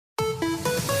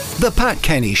The Pat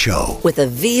Kenny Show with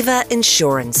Aviva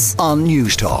Insurance on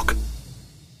News Talk.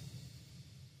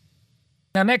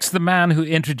 Now, next, the man who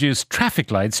introduced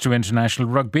traffic lights to international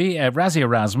rugby, Rassie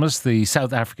Erasmus, the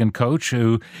South African coach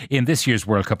who, in this year's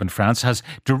World Cup in France, has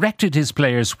directed his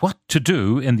players what to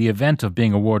do in the event of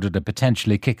being awarded a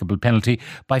potentially kickable penalty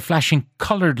by flashing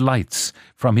coloured lights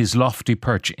from his lofty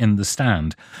perch in the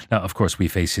stand. Now, of course, we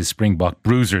face his Springbok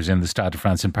bruisers in the Stade de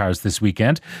France in Paris this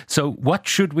weekend. So what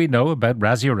should we know about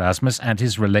Rassie Erasmus and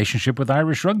his relationship with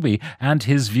Irish rugby and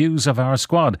his views of our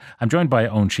squad? I'm joined by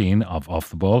Eoin Shehan of Off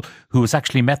the Ball, who has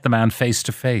actually met the man face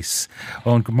to face.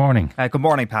 Eoin, good morning. Good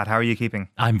morning, Pat. How are you keeping?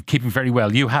 I'm keeping very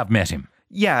well. You have met him.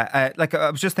 Yeah,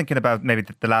 I was just thinking about maybe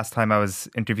the last time I was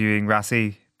interviewing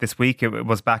Rassie this week. It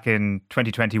was back in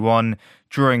 2021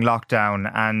 during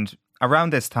lockdown, and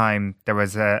around this time there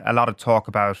was a lot of talk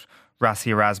about Rassie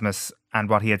Erasmus and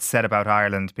what he had said about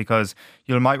Ireland, because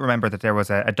you might remember that there was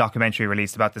a documentary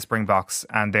released about the Springboks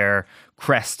and their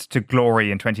crest to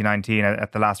glory in 2019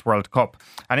 at the last World Cup.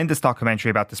 And in this documentary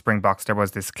about the Springboks, there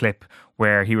was this clip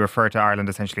where he referred to Ireland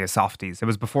essentially as softies. It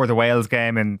was before the Wales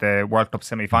game in the World Cup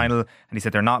semi-final, and he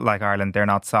said they're not like Ireland, they're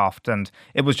not soft. And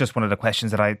it was just one of the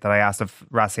questions that I asked of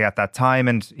Rassie at that time,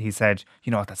 and he said,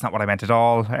 you know, that's not what I meant at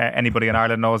all. Anybody in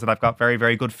Ireland knows that I've got very,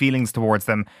 very good feelings towards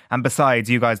them. And besides,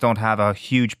 you guys don't have a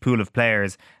huge pool of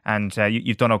players, and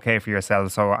you've done okay for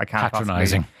yourselves, so I can't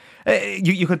patronising.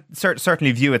 You could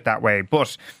certainly view it that way,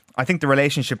 but I think the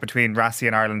relationship between Rassie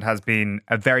and Ireland has been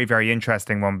a very, very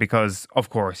interesting one because,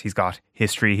 of course, he's got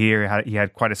history here. He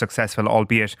had quite a successful,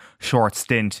 albeit short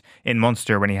stint in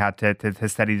Munster when he had to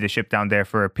steady the ship down there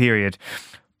for a period.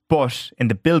 But in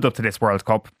the build-up to this World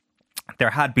Cup,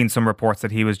 there had been some reports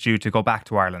that he was due to go back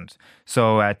to Ireland.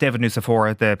 So David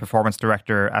Nucifora, the performance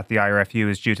director at the IRFU,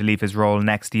 is due to leave his role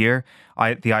next year.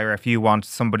 The IRFU wants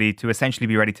somebody to essentially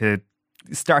be ready to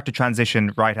start to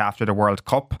transition right after the World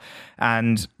Cup.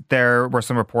 And there were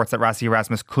some reports that Rassie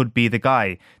Erasmus could be the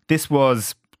guy. This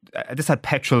had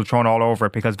petrol thrown all over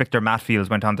it because Victor Matfield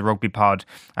went on the rugby pod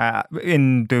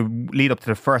in the lead up to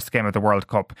the first game of the World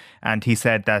Cup, and he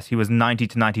said that he was 90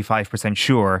 to 95%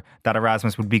 sure that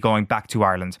Erasmus would be going back to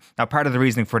Ireland. Now, part of the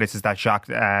reasoning for this is that Jacques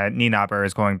Nienaber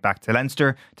is going back to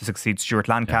Leinster to succeed Stuart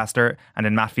Lancaster, and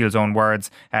in Matfield's own words,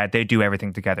 they do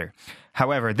everything together.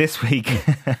 However, this week,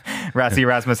 Rassie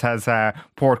Erasmus has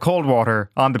poured cold water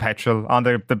on the petrol, on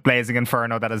the blazing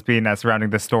inferno that has been surrounding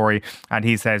this story. And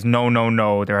he says,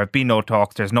 no, there have been no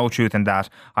talks. There's no truth in that.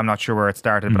 I'm not sure where it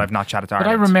started, but I've not chatted to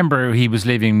Ireland. But I remember he was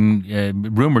leaving,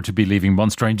 rumoured to be leaving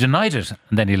Munster, and denied it,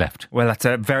 and then he left. Well, that's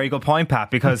a very good point,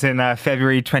 Pat, because in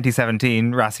February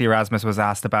 2017, Rassie Erasmus was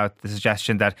asked about the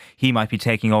suggestion that he might be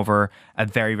taking over a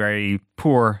very, very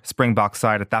poor Springbok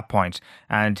side at that point.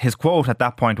 And his quote at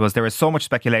that point was, there is so much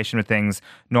speculation with things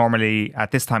normally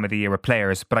at this time of the year with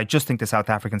players, but I just think the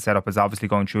South African setup is obviously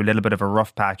going through a little bit of a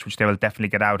rough patch, which they will definitely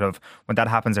get out of. When that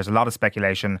happens, there's a lot of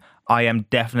speculation. I am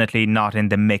definitely not in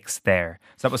the mix there.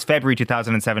 So that was February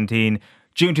 2017.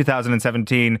 June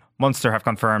 2017, Munster have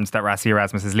confirmed that Rassie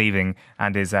Erasmus is leaving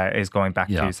and is going back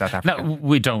to South Africa. Now,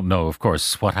 we don't know, of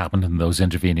course, what happened in those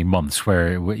intervening months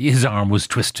where his arm was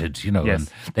twisted, you know, yes.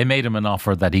 And they made him an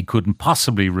offer that he couldn't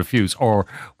possibly refuse, or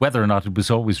whether or not it was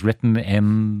always written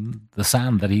in the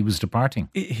sand that he was departing.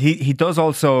 He does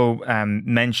also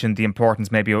mention the importance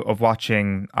maybe of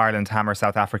watching Ireland hammer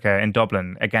South Africa in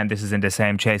Dublin. Again, this is in the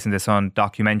same Chasing the Sun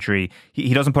documentary.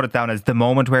 He doesn't put it down as the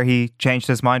moment where he changed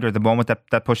his mind or the moment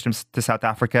that pushed him to South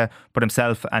Africa, but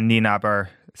himself and Nienaber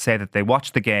say that they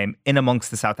watched the game in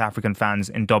amongst the South African fans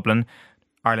in Dublin.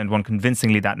 Ireland won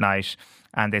convincingly that night,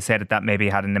 and they said that maybe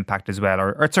had an impact as well,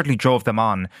 or it certainly drove them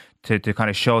on to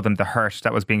kind of show them the hurt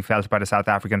that was being felt by the South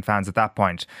African fans at that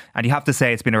point. And you have to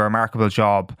say it's been a remarkable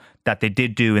job that they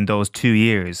did do in those 2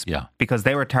 years, because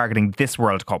they were targeting this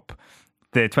World Cup.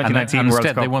 The 2019 and World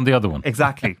instead Cup. They won the other one.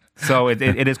 Exactly. So it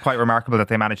is quite remarkable that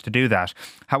they managed to do that.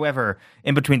 However,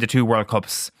 in between the two World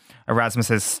Cups,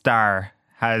 Erasmus's star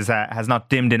has not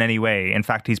dimmed in any way. In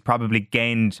fact, he's probably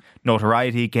gained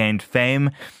notoriety, gained fame.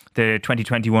 The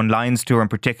 2021 Lions Tour in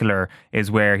particular is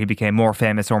where he became more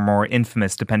famous or more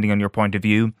infamous, depending on your point of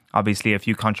view. Obviously, a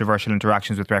few controversial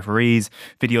interactions with referees,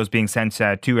 videos being sent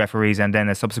to referees, and then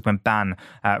a subsequent ban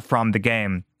from the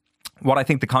game. What I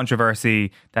think the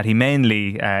controversy that he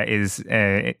mainly is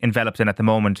enveloped in at the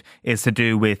moment is to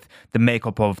do with the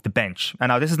makeup of the bench. And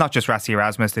now this is not just Rassie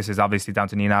Erasmus, this is obviously down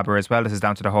to Nienaber as well, this is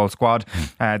down to the whole squad.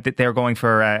 They're going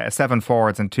for 7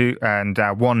 forwards and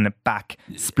 1 back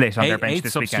split on their bench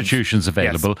this weekend. 8 substitutions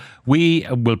available. Yes. We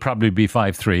will probably be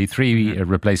 5-3, 3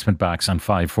 replacement backs and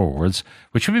 5 forwards,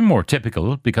 which would be more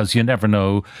typical because you never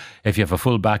know if you have a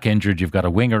full back injured, you've got a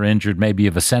winger injured, maybe you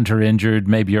have a centre injured,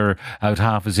 maybe your out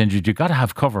half is injured. You've got to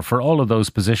have cover for all of those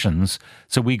positions.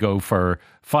 So we go for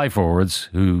 5 forwards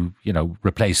who,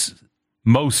 replace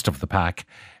most of the pack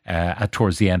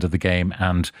towards the end of the game,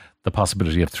 and the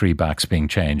possibility of 3 backs being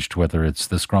changed, whether it's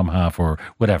the scrum half or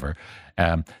whatever.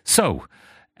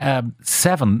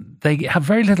 7, they have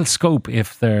very little scope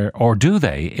if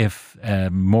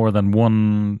more than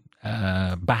one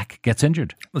back gets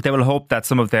injured. Well, they will hope that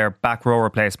some of their back row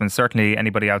replacements, certainly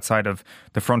anybody outside of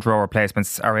the front row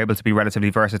replacements, are able to be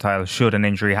relatively versatile should an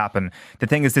injury happen. The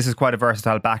thing is, this is quite a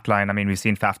versatile back line. I mean, we've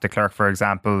seen Faf de Klerk, for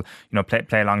example,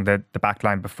 play along the back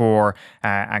line before,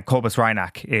 and Cobus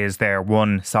Reinach is their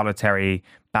one solitary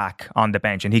back on the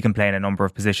bench, and he can play in a number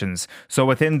of positions. So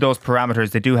within those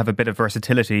parameters, they do have a bit of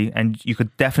versatility, and you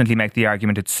could definitely make the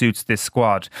argument it suits this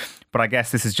squad. But I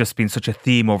guess this has just been such a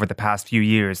theme over the past few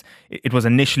years. It was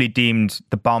initially deemed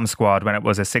the bomb squad when it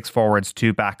was a 6 forwards,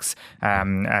 2 backs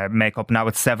makeup. Now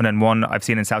it's 7 and 1. I've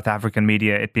seen in South African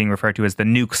media it being referred to as the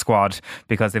nuke squad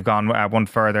because they've gone one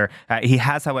further. He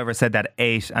has, however, said that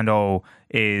 8 and 0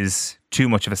 is too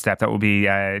much of a step. That would be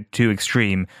too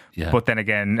extreme. Yeah. But then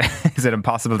again, is it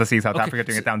impossible to see South Africa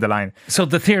doing it down the line? So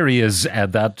the theory is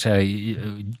that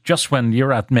just when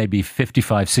you're at maybe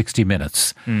 55, 60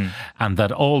 minutes and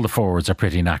that all the forwards are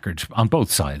pretty knackered on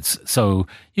both sides. So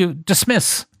you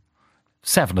dismiss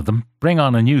 7 of them, bring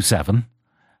on a new 7,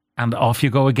 and off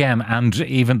you go again. And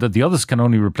even that the others can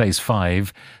only replace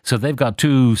 5. So they've got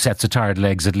 2 sets of tired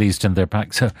legs at least in their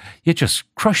pack. So you just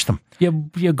crush them.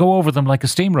 You go over them like a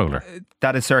steamroller.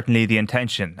 That is certainly the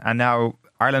intention. And now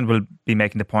Ireland will be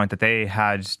making the point that they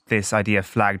had this idea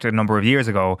flagged a number of years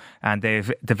ago, and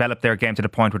they've developed their game to the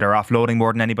point where they're offloading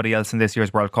more than anybody else in this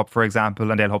year's World Cup, for example,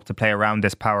 and they'll hope to play around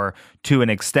this power to an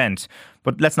extent.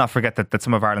 But let's not forget that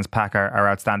some of Ireland's pack are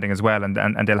outstanding as well, and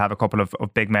they'll have a couple of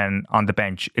big men on the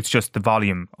bench. It's just the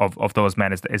volume of those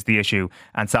men is the issue.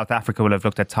 And South Africa will have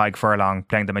looked at Tadhg Furlong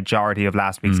playing the majority of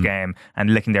last week's game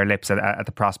and licking their lips at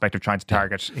the prospect of trying to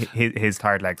target his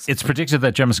tired legs. It's predicted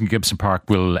that Jamison Gibson Park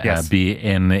will be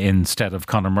in instead of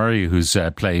Conor Murray, who's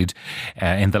played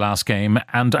in the last game.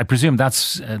 And I presume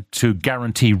that's to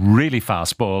guarantee really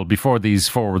fast ball before these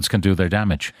forwards can do their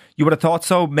damage. You would have thought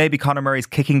so. Maybe Conor Murray's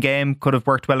kicking game could have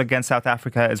worked well against South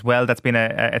Africa as well. That's been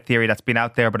a theory that's been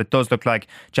out there, but it does look like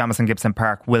Jamison Gibson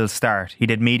Park will start. He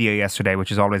did media yesterday,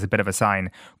 which is always a bit of a sign.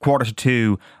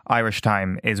 1:45 Irish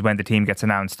time is when the team gets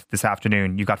announced this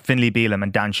afternoon. You've got Finlay Bealham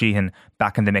and Dan Sheehan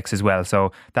back in the mix as well.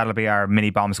 So that'll be our mini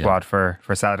bomb squad for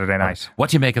Saturday night. What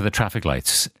do you make of the traffic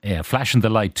lights? Flashing the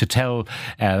light to tell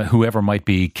whoever might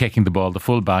be kicking the ball, the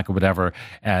fullback or whatever,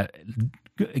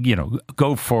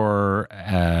 go for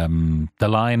the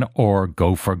line or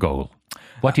go for goal.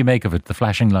 What do you make of it, the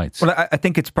flashing lights? Well, I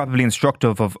think it's probably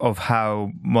instructive of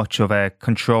how much of a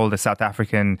control the South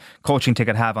African coaching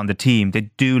ticket have on the team. They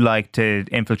do like to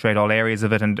infiltrate all areas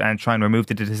of it and try and remove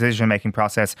the decision-making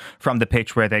process from the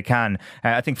pitch where they can.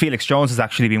 I think Felix Jones has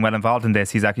actually been well involved in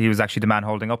this. He was actually the man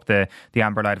holding up the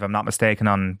amber light, if I'm not mistaken,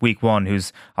 on week 1,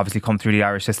 who's obviously come through the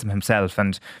Irish system himself.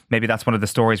 And maybe that's one of the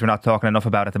stories we're not talking enough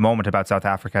about at the moment about South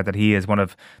Africa, that he is one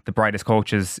of the brightest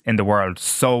coaches in the world,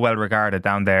 so well regarded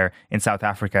down there in South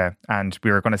Africa, and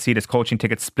we were going to see this coaching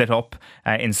ticket split up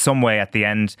in some way at the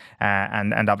end,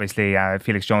 and obviously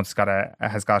Felix Jones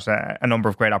has got a number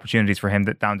of great opportunities for him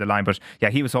down the line. But yeah,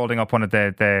 he was holding up one of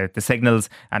the signals,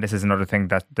 and this is another thing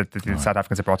that the South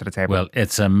Africans have brought to the table. Well,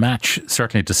 it's a match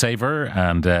certainly to savour,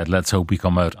 and let's hope we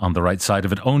come out on the right side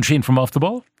of it. Eoin Shehan from Off the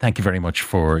Ball, thank you very much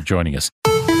for joining us.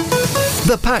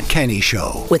 The Pat Kenny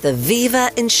Show with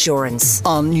Aviva Insurance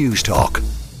on News Talk.